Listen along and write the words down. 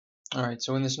Alright,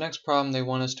 so in this next problem they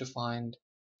want us to find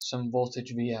some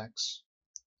voltage Vx.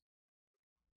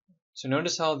 So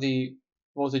notice how the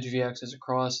voltage Vx is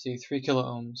across the 3 kilo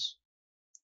ohms,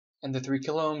 and the 3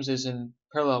 kilo ohms is in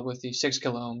parallel with the 6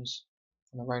 kilo ohms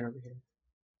on the right over here.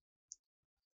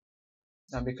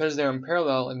 Now because they're in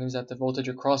parallel, it means that the voltage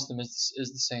across them is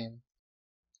the same.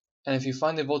 And if you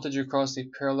find the voltage across the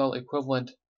parallel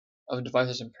equivalent of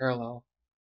devices in parallel,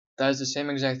 that is the same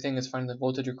exact thing as finding the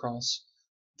voltage across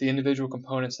the individual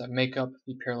components that make up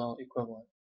the parallel equivalent.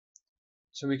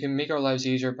 So we can make our lives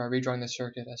easier by redrawing the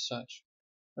circuit as such.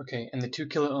 Okay, and the 2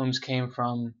 kilo ohms came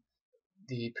from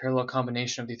the parallel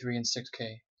combination of the 3 and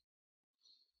 6K.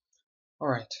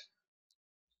 Alright,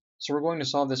 so we're going to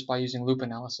solve this by using loop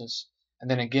analysis, and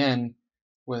then again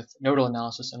with nodal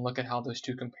analysis, and look at how those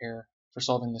two compare for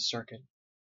solving this circuit.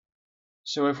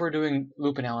 So if we're doing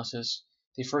loop analysis,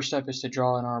 the first step is to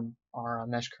draw in our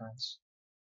mesh currents.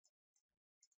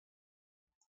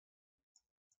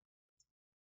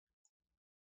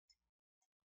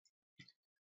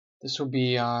 This will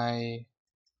be I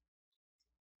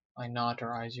naught or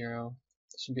I0.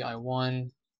 This will be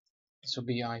I1. This will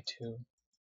be I2.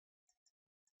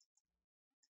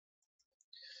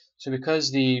 So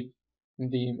because the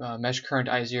mesh current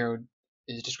I0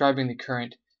 is describing the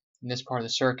current in this part of the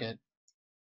circuit,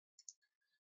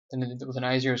 then with an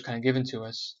I0 is kind of given to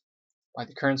us by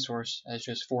the current source as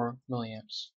just 4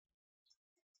 milliamps.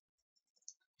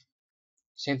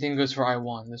 Same thing goes for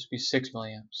I1. This would be 6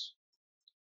 milliamps.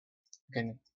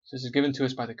 Again, so this is given to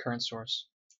us by the current source.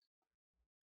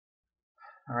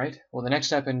 Alright, well the next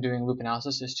step in doing loop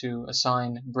analysis is to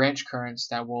assign branch currents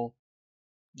that will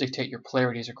dictate your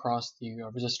polarities across the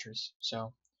resistors.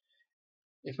 So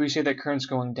if we say that current's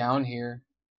going down here,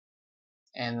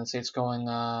 and let's say it's going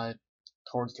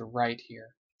towards the right here,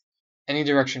 any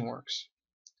direction works.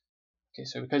 Okay,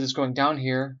 so because it's going down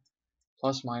here,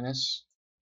 plus minus,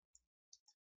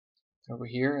 over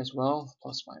here as well,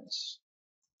 plus minus.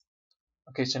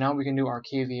 Okay, so now we can do our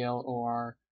KVL or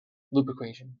our loop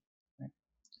equation. Right?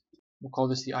 We'll call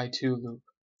this the I2 loop.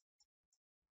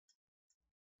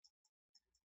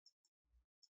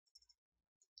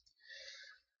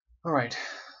 Alright,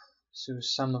 so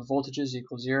sum of voltages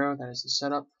equals 0, that is the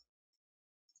setup.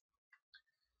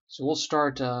 So we'll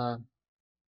start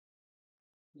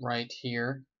right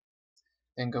here,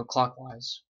 then go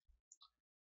clockwise.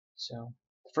 So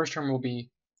the first term will be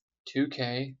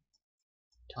 2k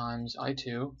times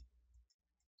I2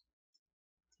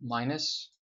 minus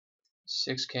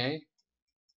 6k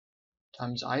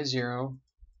times I0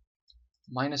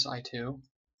 minus I2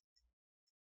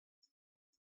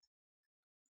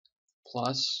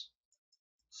 plus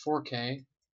 4k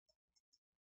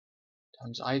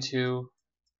times I2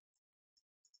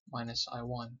 minus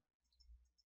I1 is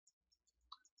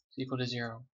equal to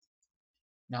 0.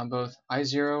 Now both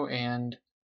I0 and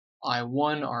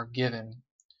I1 are given.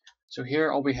 So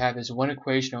here all we have is one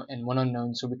equation and one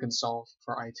unknown, so we can solve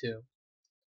for I2.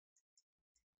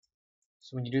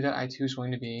 So when you do that, I2 is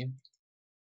going to be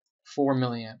 4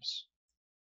 milliamps.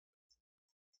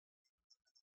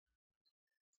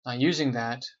 Now using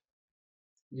that,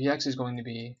 Vx is going to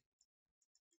be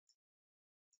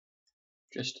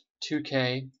just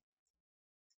 2k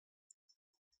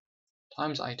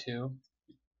times I2,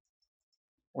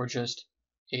 or just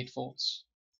 8 volts.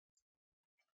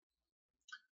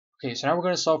 Okay, so now we're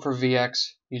going to solve for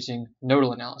Vx using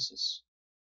nodal analysis.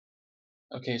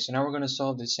 Okay, so now we're going to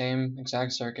solve the same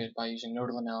exact circuit by using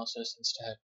nodal analysis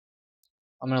instead.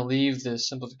 I'm going to leave this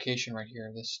simplification right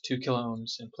here, this 2 kilo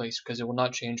ohms, in place because it will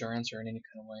not change our answer in any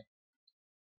kind of way.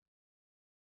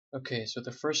 Okay, so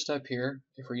the first step here,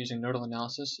 if we're using nodal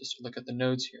analysis, is to look at the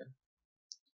nodes here.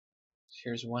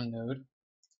 Here's one node.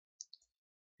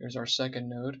 Here's our second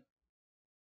node.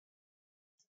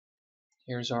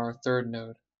 Here's our third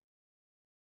node.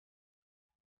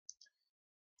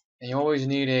 And you always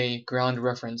need a ground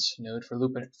reference node for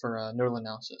nodal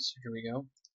analysis. Here we go.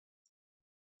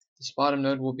 This bottom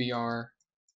node will be our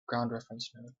ground reference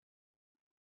node.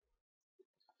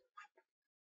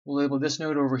 We'll label this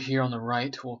node over here on the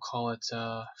right. We'll call it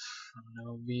I don't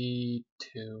know,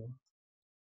 V2.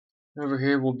 And over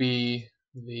here will be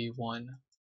V1.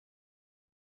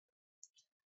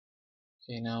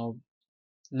 Okay, now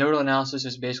nodal analysis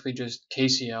is basically just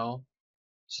KCL.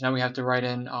 So now we have to write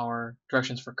in our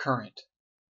directions for current.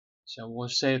 So we'll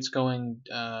say it's going,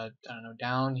 I don't know,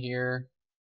 down here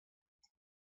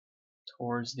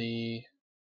towards the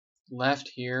left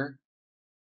here,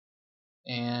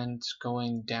 and it's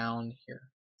going down here.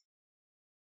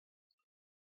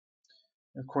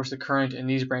 And of course, the current in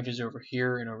these branches over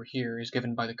here and over here is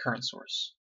given by the current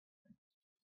source.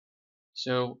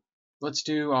 So let's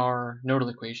do our nodal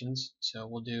equations. So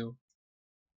we'll do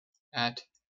at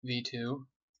V2,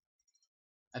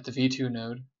 at the V2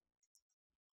 node,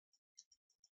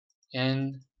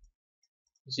 N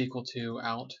is equal to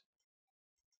out.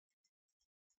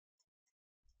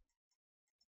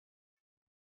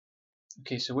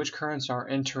 Okay, so which currents are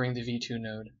entering the V2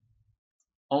 node?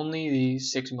 Only the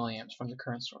 6 milliamps from the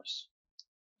current source.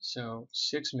 So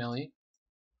 6 milli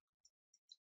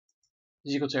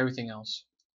is equal to everything else.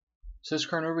 So this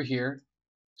current over here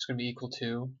is going to be equal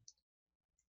to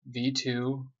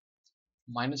V2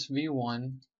 minus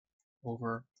V1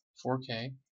 over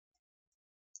 4K.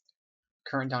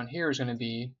 Current down here is going to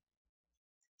be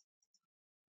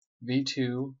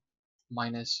V2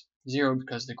 minus 0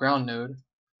 because the ground node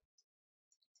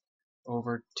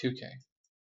over 2K.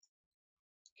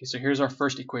 Okay, so here's our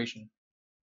first equation.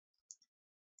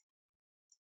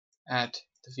 At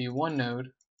the V1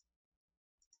 node,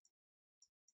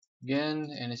 again,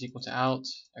 n is equal to out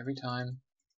every time.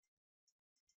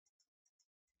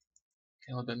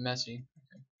 Okay, a little bit messy.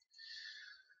 Okay.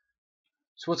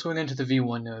 So what's going into the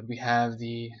V1 node? We have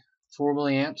the 4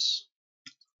 milliamps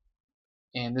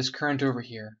and this current over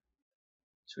here.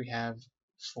 So we have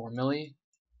 4 milli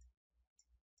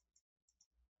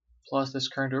plus this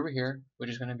current over here, which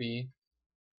is going to be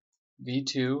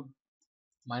V2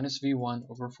 minus V1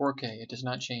 over 4K. It does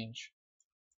not change.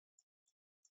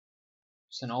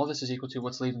 So then all this is equal to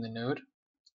what's leaving the node.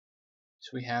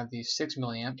 So we have the 6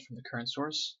 milliamps from the current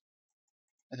source,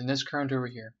 and then this current over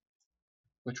here,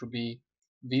 which would be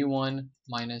V1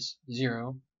 minus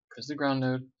 0, because the ground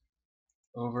node,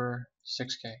 over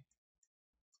 6K.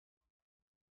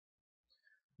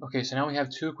 Okay, so now we have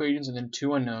two equations and then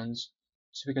two unknowns,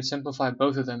 so we can simplify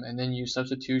both of them and then use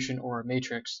substitution or a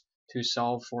matrix to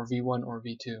solve for V1 or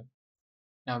V2.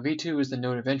 Now V2 is the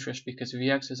node of interest because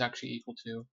Vx is actually equal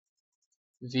to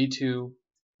V2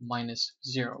 minus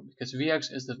 0, because Vx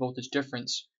is the voltage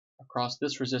difference across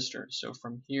this resistor. So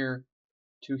from here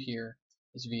to here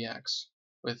is Vx,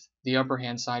 with the upper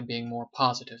hand side being more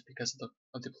positive because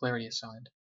of the polarity assigned.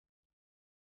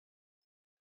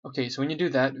 Okay, so when you do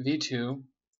that, V2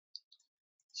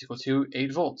 is equal to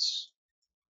 8 volts,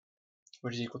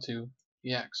 which is equal to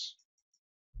Vx.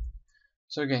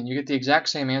 So again, you get the exact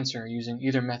same answer using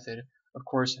either method. Of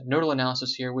course, nodal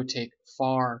analysis here would take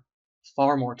far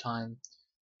more time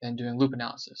than doing loop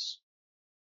analysis.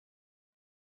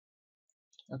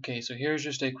 Okay, so here's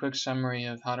just a quick summary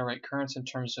of how to write currents in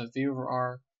terms of V over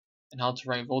R and how to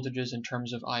write voltages in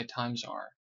terms of I times R.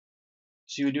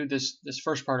 So you would do this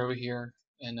first part over here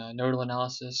in nodal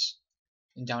analysis,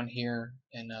 and down here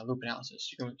in loop analysis.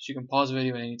 You can pause the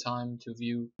video at any time to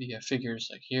view the figures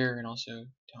like here and also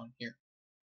down here.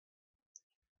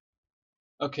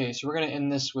 Okay, so we're going to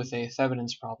end this with a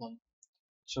Thevenin's problem.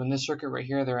 So in this circuit right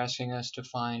here, they're asking us to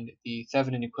find the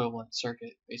Thevenin equivalent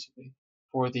circuit, basically,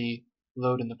 for the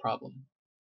load in the problem.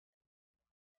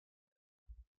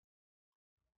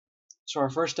 So our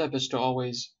first step is to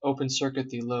always open circuit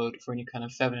the load for any kind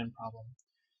of Thevenin problem.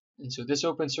 And so this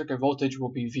open circuit voltage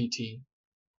will be Vt.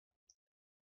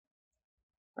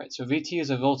 Right, so Vt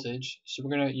is a voltage, so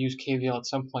we're going to use KVL at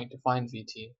some point to find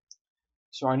Vt.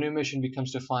 So our new mission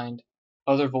becomes to find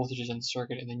other voltages in the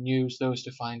circuit and then use those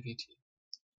to find Vt.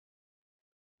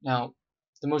 Now,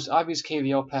 the most obvious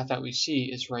KVL path that we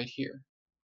see is right here.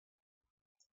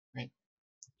 Right?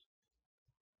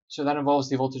 So that involves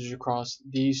the voltage across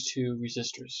these two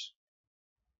resistors.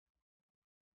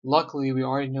 Luckily, we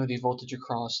already know the voltage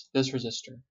across this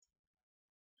resistor,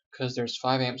 because there's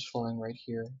 5 amps flowing right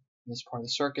here. This part of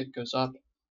the circuit goes up,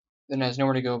 then it has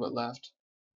nowhere to go but left,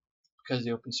 because of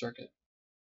the open circuit.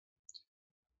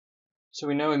 So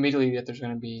we know immediately that there's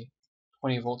going to be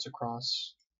 20 volts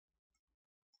across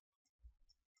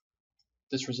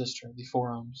this resistor, the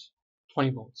 4 ohms,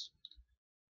 20 volts.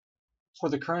 For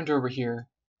the current over here,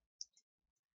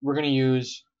 we're going to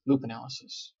use loop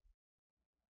analysis.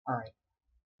 Alright,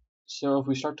 so if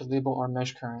we start to label our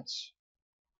mesh currents,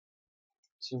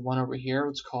 so one over here,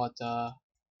 let's call it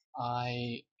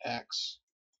IX.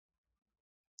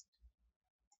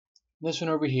 This one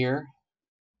over here,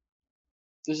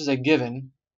 this is a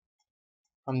given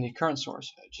from the current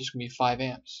source. It's just going to be 5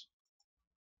 amps.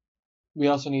 We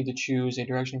also need to choose a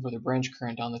direction for the branch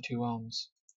current on the 2 ohms.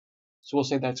 So we'll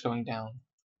say that's going down.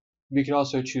 We could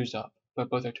also choose up, but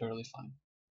both are totally fine.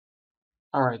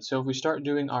 Alright, so if we start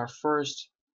doing our first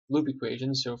loop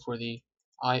equation, so for the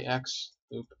IX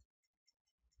loop,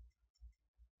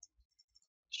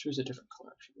 let's choose a different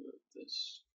color. Actually, we'll go with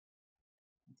this.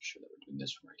 Make sure that we're doing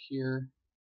this right here.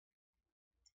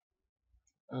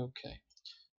 Okay,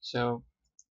 so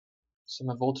sum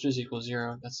of voltages equals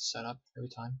 0. That's the setup every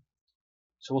time.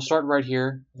 So we'll start right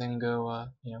here, then go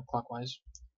clockwise.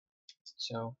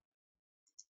 So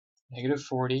negative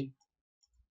 40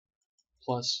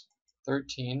 plus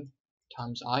 13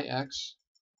 times ix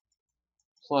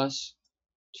plus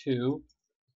 2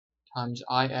 times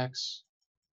ix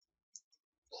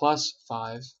plus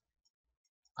 5.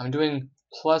 I'm doing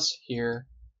plus here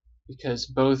because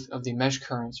both of the mesh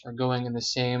currents are going in the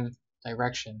same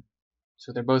direction.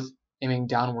 So they're both aiming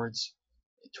downwards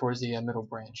towards the middle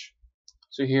branch.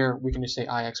 So here we can just say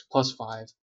ix plus 5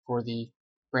 for the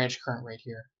branch current right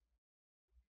here.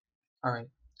 Alright,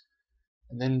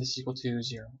 and then this is equal to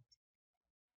 0.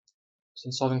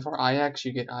 Since solving for ix,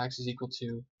 you get ix is equal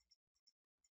to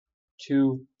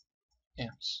 2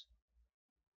 amps.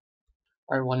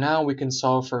 Alright, well now we can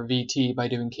solve for Vt by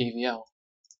doing KVL.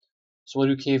 So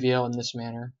we'll do KVL in this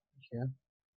manner here.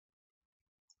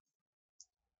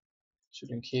 So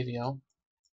doing KVL.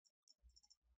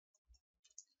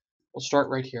 We'll start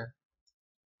right here.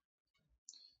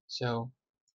 So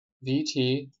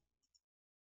Vt,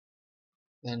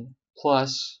 then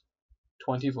plus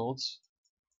 20 volts,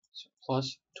 so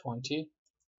plus 20,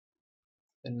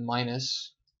 then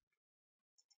minus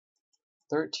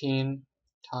 13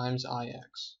 times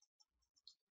Ix.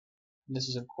 And this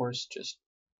is of course just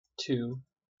 2.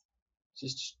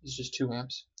 It's just 2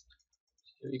 amps.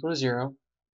 So equal to 0.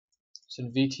 So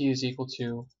Vt is equal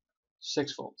to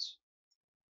 6 volts.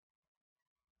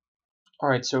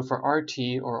 Alright, so for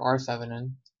RT or R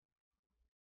Thevenin,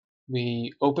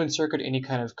 we open circuit any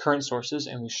kind of current sources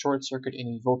and we short circuit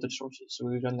any voltage sources. So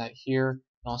we've done that here and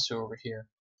also over here.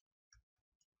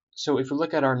 So if we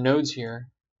look at our nodes here,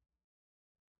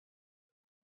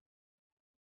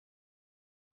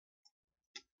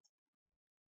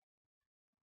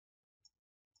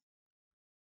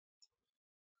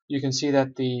 you can see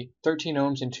that the 13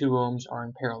 ohms and 2 ohms are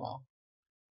in parallel.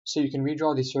 So you can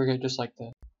redraw the circuit just like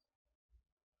this.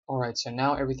 Alright, so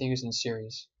now everything is in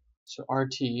series. So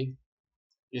RT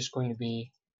is going to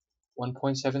be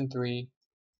 1.73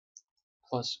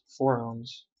 plus 4 ohms,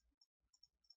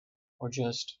 or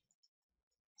just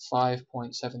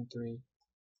 5.73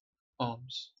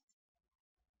 ohms.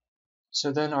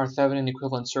 So then our Thevenin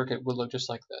equivalent circuit would look just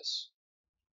like this.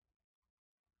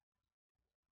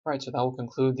 Alright, so that will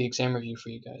conclude the exam review for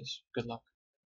you guys. Good luck.